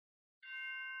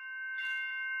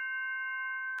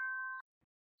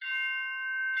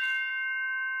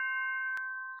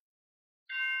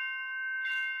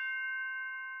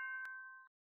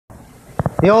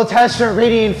The Old Testament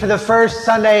reading for the first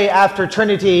Sunday after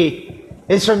Trinity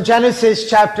is from Genesis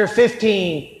chapter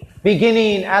 15,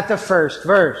 beginning at the first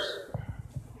verse.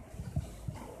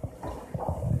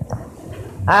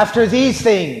 After these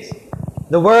things,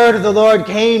 the word of the Lord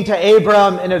came to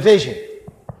Abram in a vision.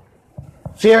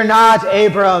 Fear not,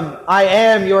 Abram, I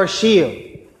am your shield.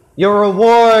 Your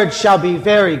reward shall be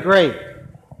very great.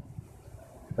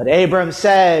 But Abram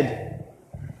said,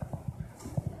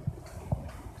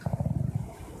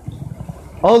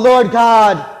 O Lord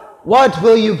God, what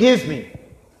will you give me?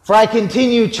 For I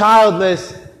continue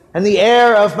childless, and the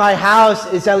heir of my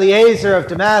house is Eliezer of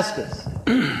Damascus.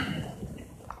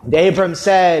 And Abram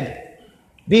said,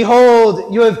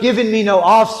 Behold, you have given me no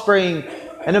offspring,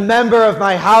 and a member of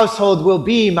my household will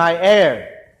be my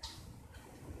heir.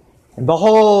 And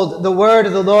behold, the word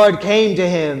of the Lord came to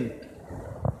him.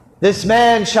 This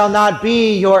man shall not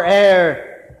be your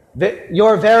heir.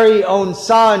 Your very own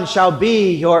son shall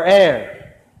be your heir.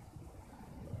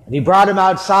 And he brought him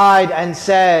outside and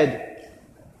said,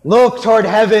 Look toward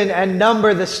heaven and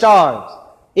number the stars,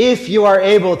 if you are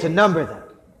able to number them.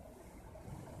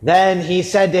 Then he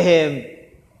said to him,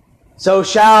 So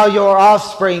shall your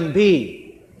offspring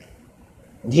be.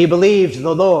 And he believed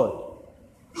the Lord,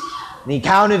 and he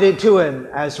counted it to him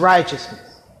as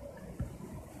righteousness.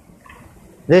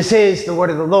 This is the word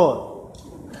of the Lord.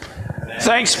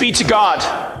 Thanks be to God.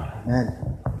 Amen.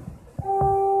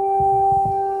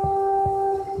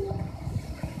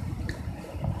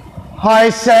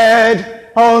 I said,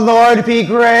 O Lord, be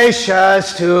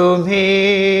gracious to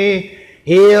me.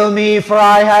 Heal me, for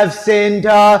I have sinned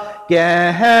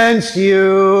against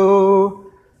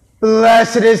you.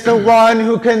 Blessed is the one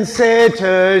who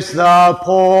considers the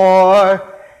poor.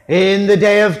 In the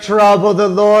day of trouble, the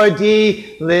Lord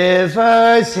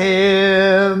delivers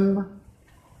him.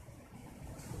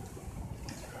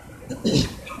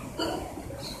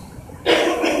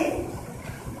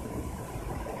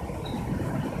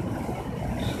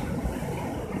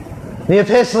 The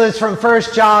epistle is from 1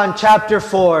 John chapter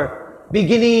 4,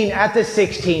 beginning at the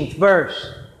 16th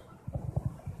verse.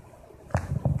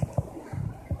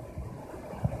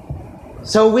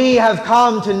 So we have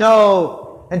come to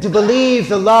know and to believe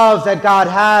the love that God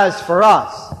has for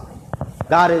us.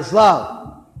 God is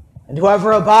love, and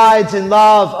whoever abides in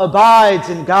love abides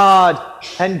in God,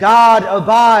 and God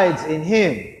abides in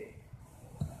him.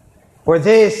 For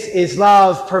this is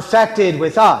love perfected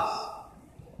with us,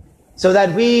 so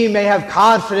that we may have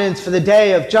confidence for the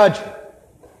day of judgment.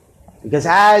 Because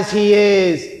as he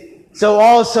is, so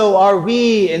also are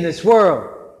we in this world.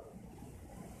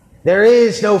 There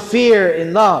is no fear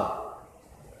in love,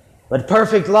 but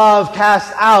perfect love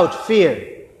casts out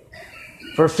fear.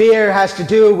 For fear has to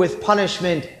do with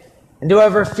punishment, and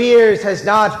whoever fears has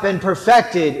not been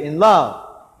perfected in love.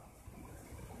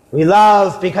 We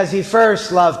love because he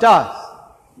first loved us.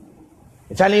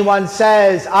 If anyone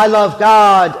says, I love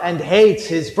God, and hates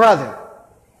his brother,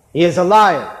 he is a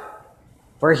liar.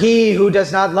 For he who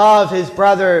does not love his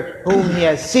brother whom he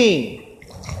has seen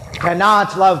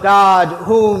cannot love God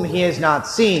whom he has not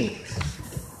seen.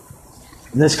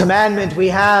 And this commandment we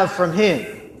have from him: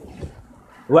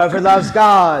 whoever loves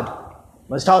God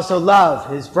must also love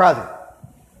his brother.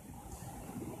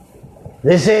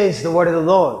 This is the word of the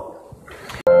Lord.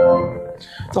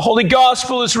 The Holy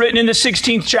Gospel is written in the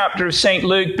 16th chapter of St.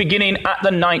 Luke, beginning at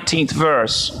the 19th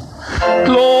verse.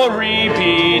 Glory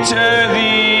be to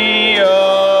thee,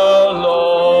 O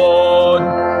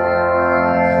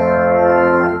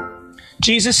Lord.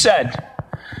 Jesus said,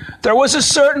 There was a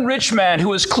certain rich man who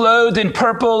was clothed in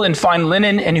purple and fine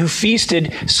linen, and who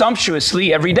feasted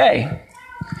sumptuously every day.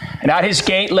 And at his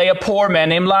gate lay a poor man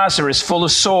named Lazarus, full of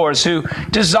sores, who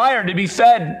desired to be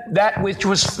fed that which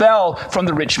was fell from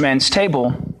the rich man's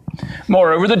table.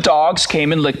 Moreover, the dogs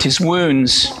came and licked his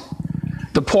wounds.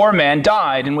 The poor man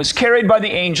died and was carried by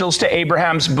the angels to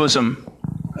Abraham's bosom.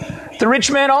 The rich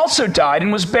man also died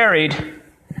and was buried.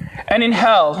 And in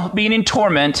hell, being in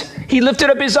torment, he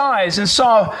lifted up his eyes and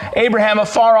saw Abraham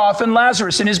afar off and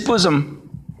Lazarus in his bosom.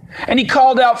 And he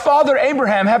called out, Father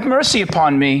Abraham, have mercy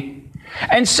upon me,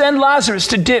 and send Lazarus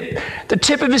to dip the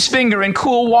tip of his finger in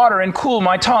cool water and cool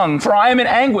my tongue, for I am in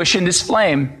anguish in this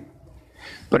flame.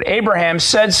 But Abraham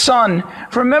said, Son,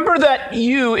 remember that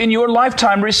you in your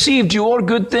lifetime received your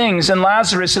good things, and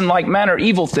Lazarus in like manner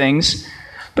evil things.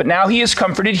 But now he is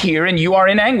comforted here, and you are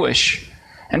in anguish.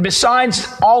 And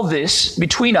besides all this,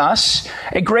 between us,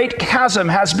 a great chasm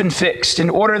has been fixed, in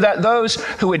order that those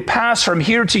who would pass from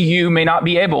here to you may not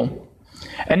be able,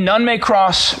 and none may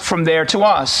cross from there to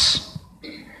us.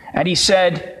 And he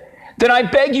said, Then I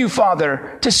beg you,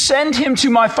 Father, to send him to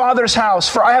my father's house,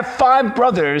 for I have 5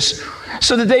 brothers,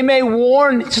 so that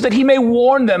he may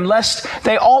warn them, lest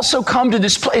they also come to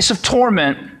this place of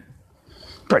torment.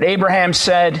 But Abraham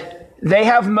said, they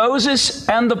have Moses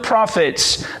and the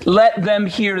prophets. Let them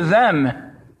hear them.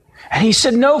 And he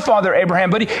said, no, Father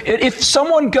Abraham, but if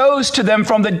someone goes to them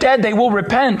from the dead, they will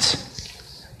repent.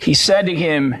 He said to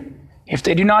him, if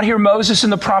they do not hear Moses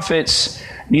and the prophets,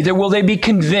 neither will they be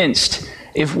convinced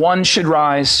if one should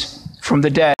rise from the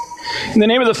dead. In the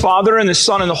name of the Father, and the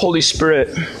Son, and the Holy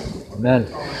Spirit. Amen.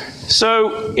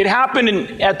 So it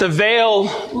happened at the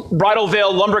Bridal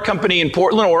Veil Lumber Company in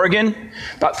Portland, Oregon,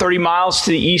 about 30 miles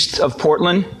to the east of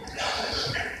Portland.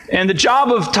 And the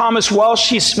job of Thomas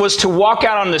Welsh was to walk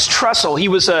out on this trestle. He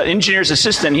was an engineer's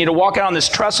assistant. He had to walk out on this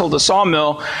trestle, the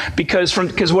sawmill, because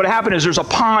what happened is there's a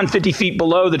pond 50 feet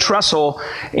below the trestle,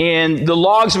 and the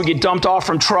logs would get dumped off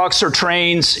from trucks or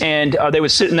trains, and they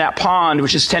would sit in that pond,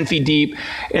 which is 10 feet deep,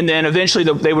 and then eventually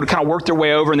they would kind of work their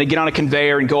way over, and they'd get on a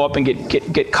conveyor and go up and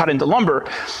get cut into lumber.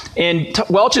 And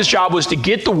Welch's job was to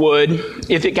get the wood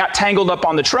if it got tangled up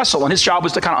on the trestle, and his job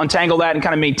was to kind of untangle that and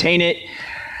kind of maintain it.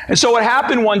 And so what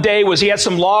happened one day was he had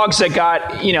some logs that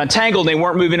got, entangled. They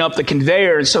weren't moving up the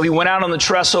conveyor. And so he went out on the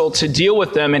trestle to deal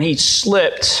with them, and he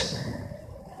slipped.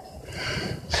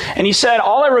 And he said,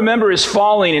 all I remember is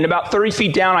falling, and about 30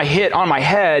 feet down, I hit on my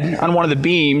head on one of the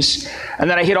beams. And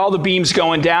then I hit all the beams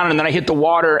going down, and then I hit the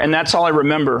water, and that's all I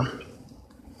remember.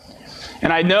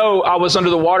 And I know I was under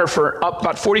the water for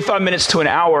about 45 minutes to an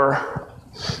hour.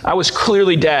 I was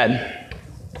clearly dead.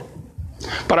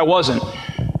 But I wasn't.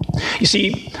 You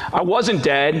see, I wasn't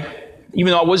dead.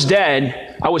 Even though I was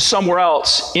dead, I was somewhere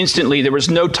else instantly. There was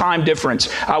no time difference.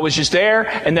 I was just there,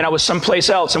 and then I was someplace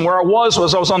else. And where I was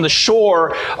I was on the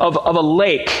shore of a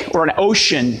lake or an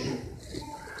ocean.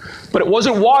 But it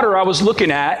wasn't water I was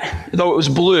looking at, though it was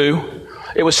blue.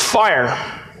 It was fire.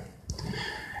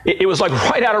 It was like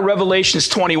right out of Revelations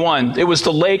 21. It was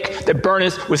the lake that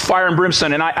burneth with fire and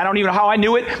brimstone. And I don't even know how I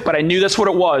knew it, but I knew that's what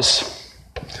it was.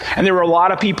 And there were a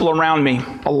lot of people around me,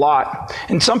 a lot.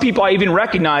 And some people I even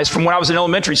recognized from when I was in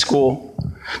elementary school.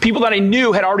 People that I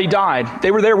knew had already died.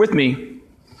 They were there with me.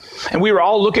 And we were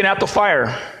all looking at the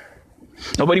fire.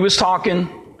 Nobody was talking.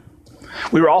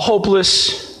 We were all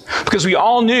hopeless because we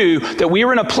all knew that we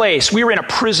were in a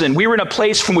prison. We were in a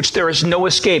place from which there is no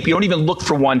escape. You don't even look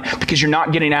for one because you're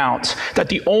not getting out. That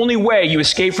the only way you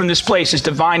escape from this place is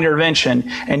divine intervention,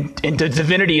 and the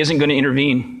divinity isn't going to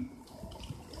intervene.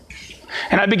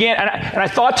 And I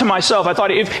thought to myself,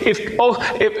 if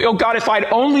God, if I'd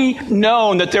only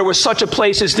known that there was such a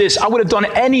place as this, I would have done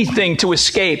anything to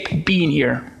escape being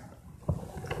here.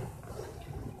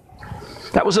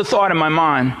 That was a thought in my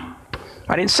mind.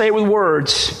 I didn't say it with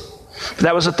words, but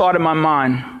that was a thought in my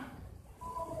mind.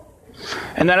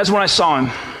 And that is when I saw him.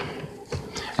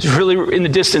 It was really in the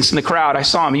distance in the crowd. I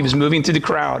saw him. He was moving through the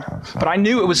crowd. But I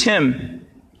knew it was him.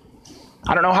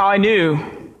 I don't know how I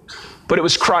knew. But it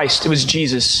was Christ. It was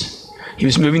Jesus. He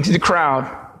was moving through the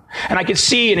crowd. And I could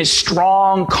see in his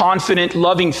strong, confident,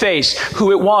 loving face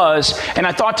who it was. And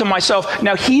I thought to myself,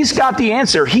 now he's got the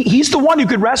answer. He's the one who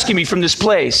could rescue me from this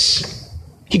place.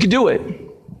 He could do it.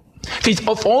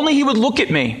 If only he would look at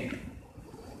me.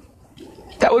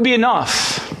 That would be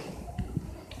enough.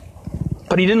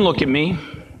 But he didn't look at me.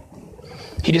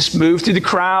 He just moved through the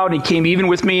crowd. And he came even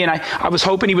with me, and I was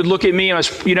hoping he would look at me, and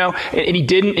and he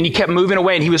didn't, and he kept moving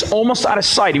away, and he was almost out of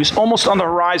sight. He was almost on the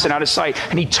horizon, out of sight.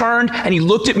 And he turned and he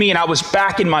looked at me, and I was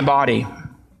back in my body.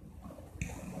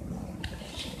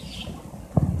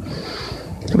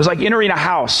 It was like entering a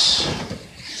house.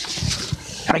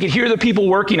 And I could hear the people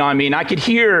working on me, and I could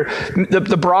hear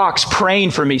the Brocks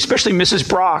praying for me, especially Mrs.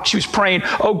 Brock. She was praying,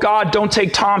 "Oh God, don't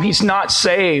take Tom. He's not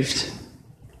saved."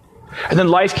 And then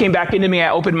life came back into me.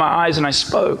 I opened my eyes and I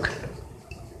spoke.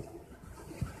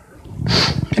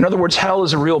 In other words, hell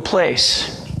is a real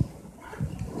place.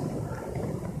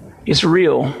 It's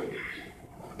real.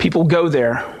 People go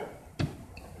there.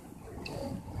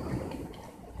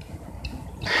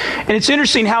 And it's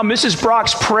interesting how Mrs.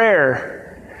 Brock's prayer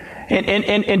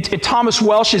and Thomas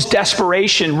Welsh's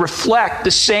desperation reflect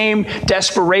the same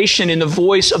desperation in the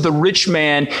voice of the rich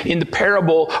man in the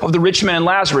parable of the rich man and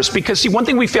Lazarus. Because see, one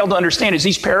thing we fail to understand is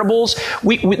these parables,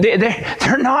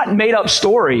 they're not made up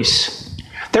stories.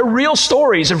 They're real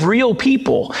stories of real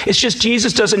people. It's just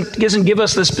Jesus doesn't give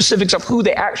us the specifics of who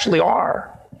they actually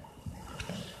are.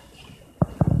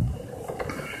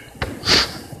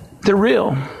 They're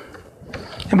real.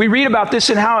 And we read about this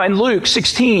in Luke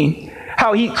 16.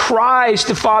 How he cries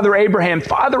to Father Abraham,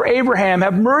 "Father Abraham,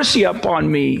 have mercy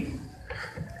upon me.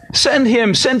 Send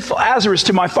Lazarus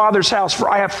to my father's house, for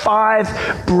I have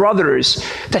 5 brothers,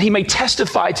 that he may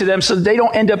testify to them so that they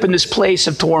don't end up in this place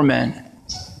of torment."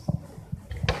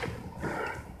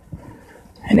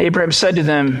 And Abraham said to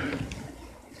them,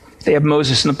 they have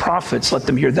Moses and the prophets, let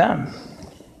them hear them.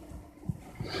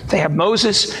 They have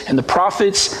Moses and the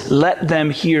prophets, let them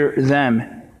hear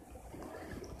them.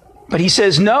 But he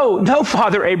says, no,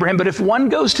 Father Abraham, but if one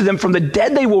goes to them from the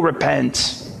dead, they will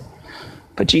repent.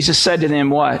 But Jesus said to them,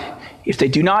 what? If they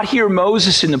do not hear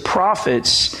Moses and the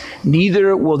prophets,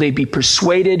 neither will they be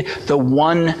persuaded though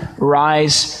one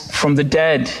rise from the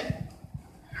dead.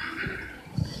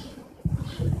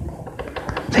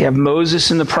 They have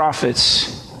Moses and the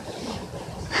prophets.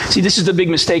 See, this is the big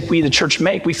mistake we, the church,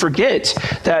 make. We forget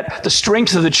that the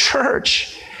strength of the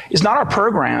church is not our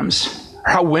programs, or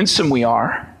how winsome we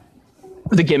are,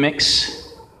 or the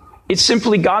gimmicks. It's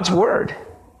simply God's word.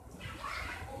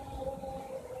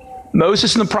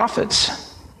 Moses and the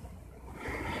prophets.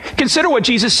 Consider what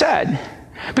Jesus said.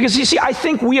 Because you see, I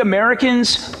think we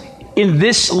Americans in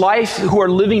this life who are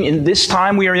living in this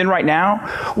time we are in right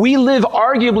now, we live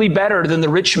arguably better than the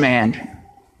rich man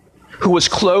who was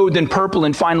clothed in purple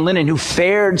and fine linen, who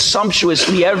fared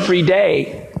sumptuously every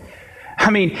day. I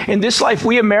mean, in this life,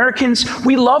 we Americans,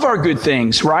 we love our good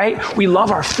things, right? We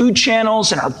love our food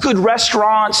channels and our good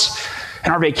restaurants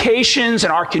and our vacations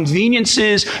and our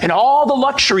conveniences and all the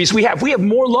luxuries we have. We have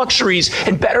more luxuries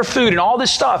and better food and all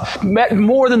this stuff,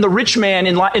 more than the rich man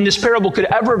in this parable could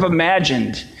ever have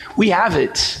imagined. We have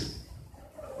it.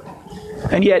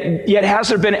 And yet has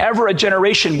there been ever a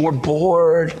generation more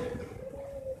bored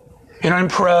and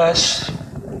unimpressed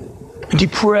and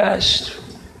depressed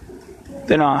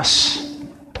than us?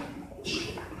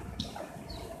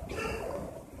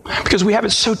 Because we have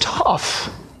it so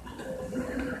tough.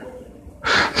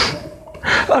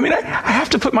 I mean, I have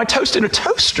to put my toast in a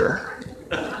toaster.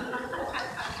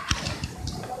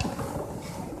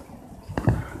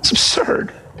 It's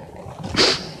absurd.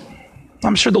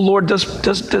 I'm sure the Lord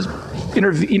does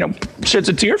intervene, sheds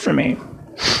a tear for me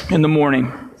in the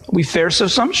morning. We fare so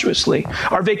sumptuously.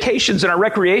 Our vacations and our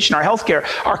recreation, our healthcare,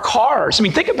 our cars. I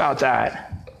mean, think about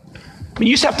that. I mean,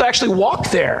 you used to have to actually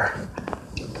walk there.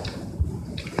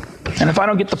 And if I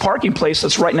don't get the parking place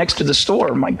that's right next to the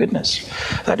store, my goodness,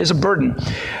 that is a burden.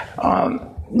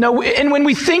 No, and when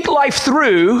we think life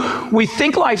through,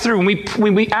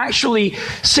 when we actually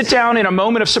sit down in a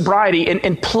moment of sobriety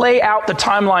and play out the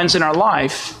timelines in our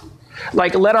life,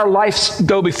 like let our lives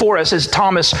go before us, as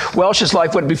Thomas Welsh's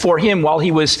life went before him while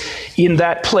he was in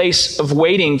that place of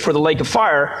waiting for the lake of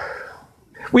fire,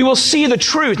 we will see the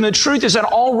truth. And the truth is that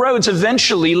all roads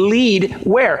eventually lead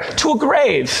where? To a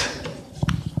grave.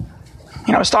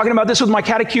 I was talking about this with my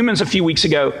catechumens a few weeks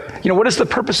ago. What is the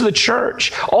purpose of the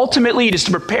church? Ultimately, it is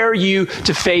to prepare you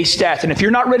to face death. And if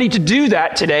you're not ready to do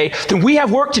that today, then we have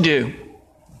work to do.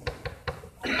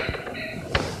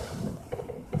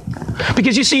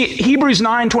 Because you see, Hebrews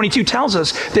 9:22 tells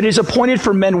us that it is appointed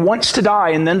for men once to die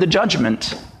and then the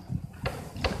judgment.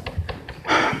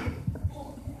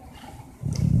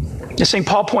 As St.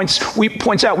 Paul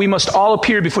points out, we must all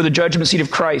appear before the judgment seat of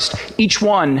Christ, that each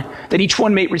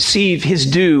one may receive his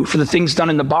due for the things done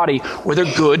in the body, whether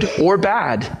good or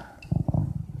bad.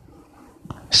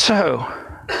 So,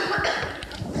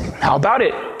 how about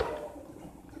it?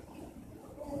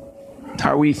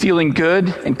 Are we feeling good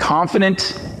and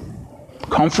confident,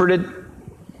 comforted,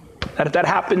 that if that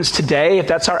happens today, if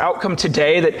that's our outcome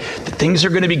today, that things are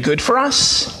going to be good for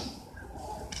us?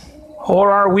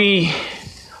 Or are we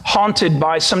haunted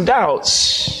by some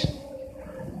doubts?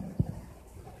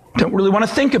 Don't really want to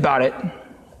think about it.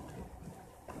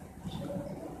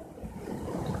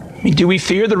 I mean, do we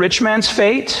fear the rich man's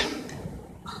fate?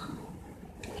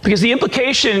 Because the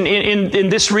implication in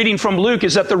this reading from Luke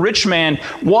is that the rich man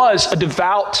was a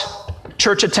devout,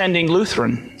 church-attending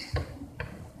Lutheran.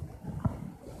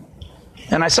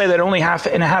 And I say that only half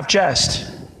in a half jest.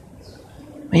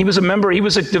 He was a member, he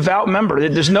was a devout member.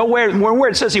 There's nowhere where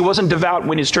it says he wasn't devout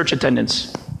when his church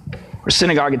attendance, or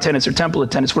synagogue attendance, or temple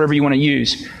attendance, whatever you want to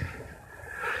use.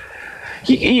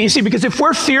 You see, because if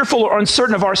we're fearful or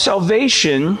uncertain of our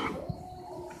salvation,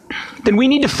 then we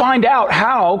need to find out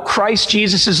how Christ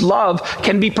Jesus' love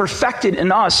can be perfected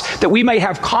in us, that we may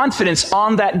have confidence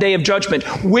on that day of judgment,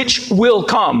 which will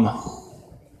come.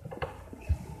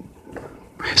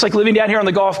 It's like living down here on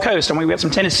the Gulf Coast. I mean, we have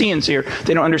some Tennesseans here.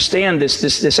 They don't understand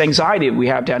this anxiety that we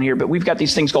have down here, but we've got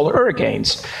these things called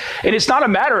hurricanes. And it's not a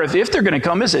matter of if they're going to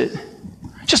come, is it?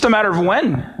 Just a matter of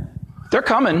when. They're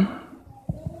coming.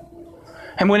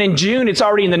 And when in June it's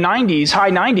already in the 90s,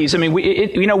 high 90s, I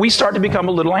mean, we start to become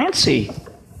a little antsy.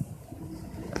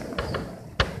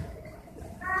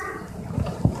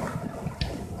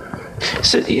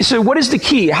 So what is the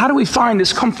key? How do we find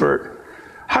this comfort?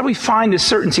 how do we find this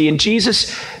certainty? And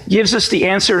Jesus gives us the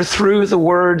answer through the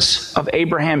words of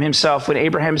Abraham himself. When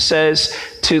Abraham says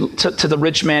to the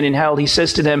rich man in hell, he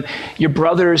says to them, your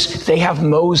brothers, they have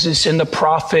Moses and the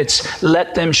prophets.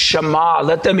 Let them shema.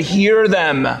 Let them hear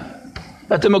them.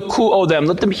 Let them akuo them.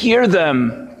 Let them hear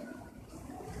them.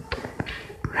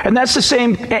 And that's the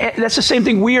same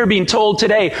thing we are being told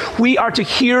today. We are to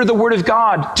hear the word of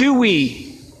God. Do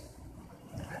we?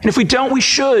 And if we don't, we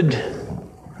should.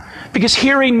 Because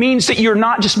hearing means that you're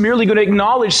not just merely going to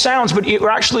acknowledge sounds, but you're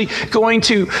actually going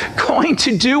to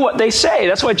do what they say.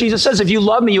 That's why Jesus says, if you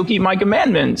love me, you'll keep my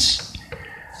commandments.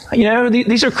 You know,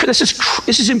 this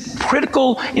is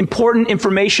critical, important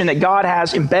information that God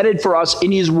has embedded for us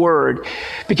in his word.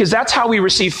 Because that's how we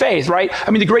receive faith, right?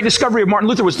 I mean, the great discovery of Martin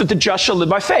Luther was that the just shall live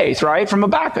by faith, right? From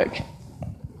Habakkuk.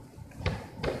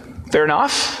 Fair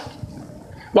enough.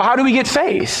 Well, how do we get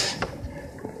faith?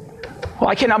 Well,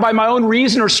 I cannot by my own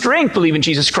reason or strength believe in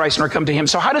Jesus Christ nor come to him.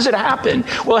 So how does it happen?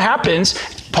 Well, it happens,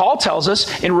 Paul tells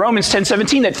us in Romans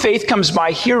 10:17, that faith comes by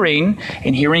hearing,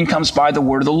 and hearing comes by the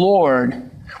word of the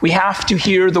Lord. We have to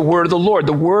hear the word of the Lord,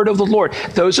 the word of the Lord.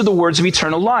 Those are the words of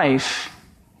eternal life.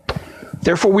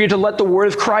 Therefore, we are to let the word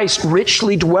of Christ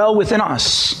richly dwell within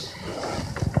us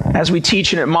as we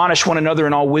teach and admonish one another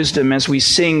in all wisdom, as we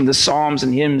sing the psalms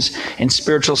and hymns and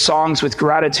spiritual songs with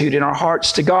gratitude in our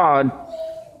hearts to God.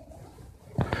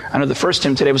 I know the first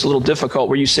hymn today was a little difficult.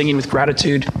 Were you singing with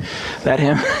gratitude, that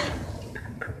hymn? I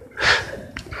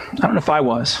don't know if I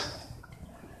was.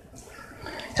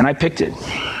 And I picked it.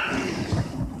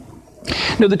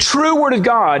 No, the true word of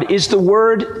God is the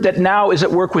word that now is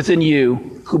at work within you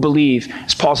who believe,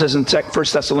 as Paul says in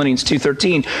 1 Thessalonians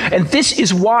 2:13. And this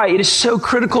is why it is so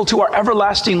critical to our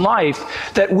everlasting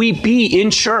life that we be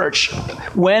in church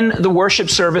when the worship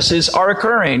services are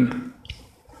occurring.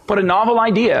 What a novel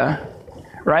idea.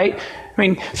 Right? I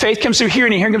mean, faith comes through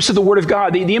hearing, and hearing comes through the word of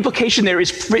God. The implication there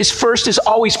is first is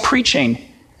always preaching.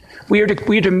 We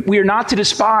are not to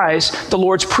despise the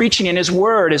Lord's preaching in his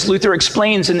word, as Luther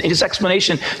explains in his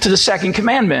explanation to the second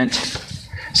commandment.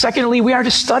 Secondly, we are to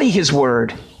study his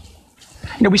word.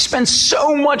 You know, we spend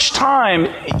so much time,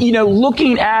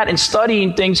 looking at and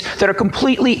studying things that are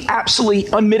completely, absolutely,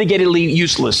 unmitigatedly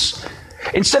useless.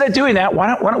 Instead of doing that,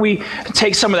 why don't we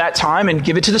take some of that time and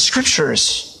give it to the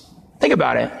scriptures? Think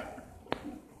about it.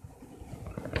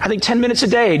 I think 10 minutes a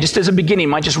day, just as a beginning,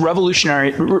 might just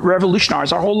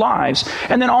revolutionize our whole lives.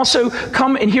 And then also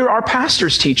come and hear our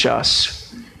pastors teach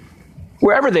us,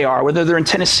 wherever they are, whether they're in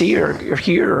Tennessee or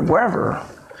here or wherever.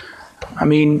 I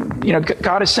mean,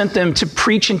 God has sent them to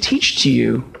preach and teach to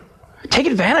you. Take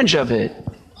advantage of it.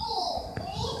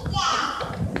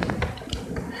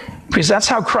 Because that's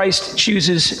how Christ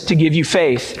chooses to give you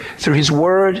faith, through his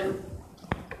word.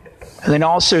 And then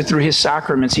also through his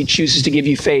sacraments, he chooses to give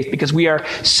you faith, because we are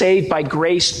saved by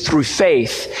grace through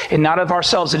faith and not of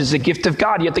ourselves. It is a gift of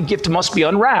God, yet the gift must be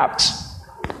unwrapped.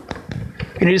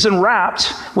 And it is unwrapped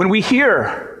when we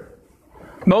hear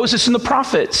Moses and the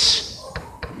prophets.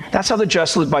 That's how the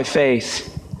just live by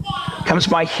faith. Comes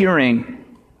by hearing.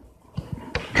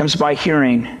 Comes by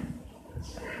hearing.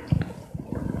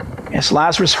 Yes,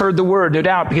 Lazarus heard the word, no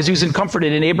doubt, because he was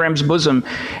comforted in Abraham's bosom,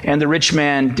 and the rich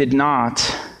man did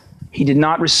not. He did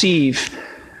not receive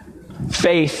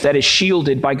faith that is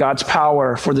shielded by God's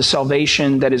power for the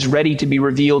salvation that is ready to be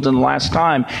revealed in the last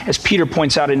time, as Peter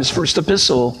points out in his first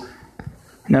epistle.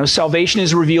 No, salvation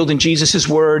is revealed in Jesus'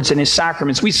 words and his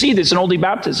sacraments. We see this in Holy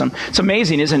Baptism. It's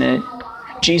amazing, isn't it?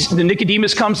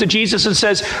 Nicodemus comes to Jesus and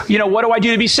says, what do I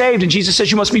do to be saved? And Jesus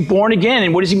says, you must be born again.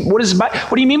 And what do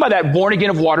you mean by that? Born again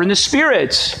of water and the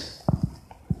Spirit.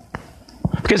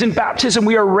 Because in baptism,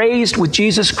 we are raised with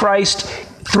Jesus Christ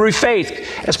through faith,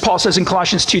 as Paul says in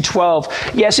Colossians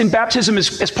 2:12. Yes, in baptism,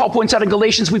 as Paul points out in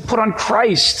Galatians, we put on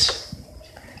Christ.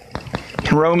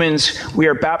 In Romans, we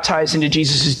are baptized into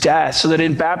Jesus' death, so that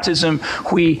in baptism,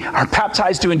 we are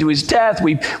baptized into his death.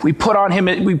 We put on him,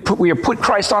 we are put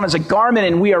Christ on as a garment,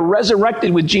 and we are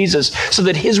resurrected with Jesus, so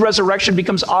that his resurrection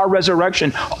becomes our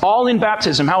resurrection. All in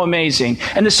baptism. How amazing.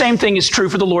 And the same thing is true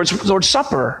for the Lord's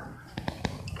Supper.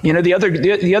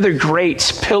 The other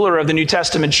great pillar of the New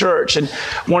Testament church, and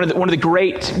one of the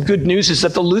great good news is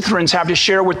that the Lutherans have to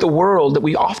share with the world that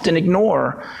we often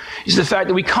ignore, is the fact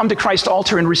that we come to Christ's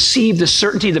altar and receive the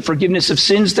certainty of the forgiveness of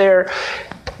sins there,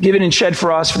 given and shed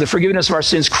for us for the forgiveness of our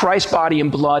sins, Christ's body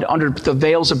and blood under the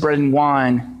veils of bread and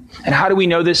wine. And how do we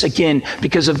know this? Again,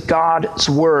 because of God's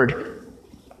word,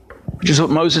 which is what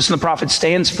Moses and the prophets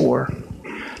stands for.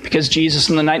 Because Jesus,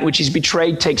 on the night in which he's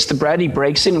betrayed, takes the bread, he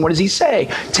breaks it, and what does he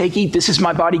say? Take, eat, this is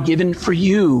my body given for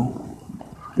you.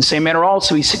 In the same manner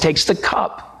also, he takes the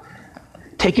cup.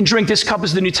 Take and drink. This cup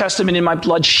is the New Testament in my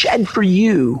blood, shed for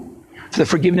you for the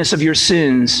forgiveness of your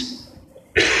sins.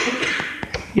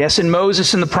 Yes, in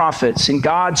Moses and the prophets, in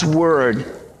God's word,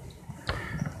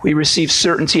 we receive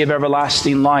certainty of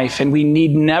everlasting life, and we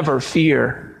need never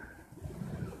fear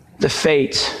the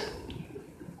fate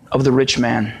of the rich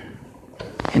man.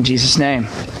 In Jesus' name,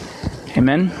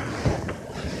 amen.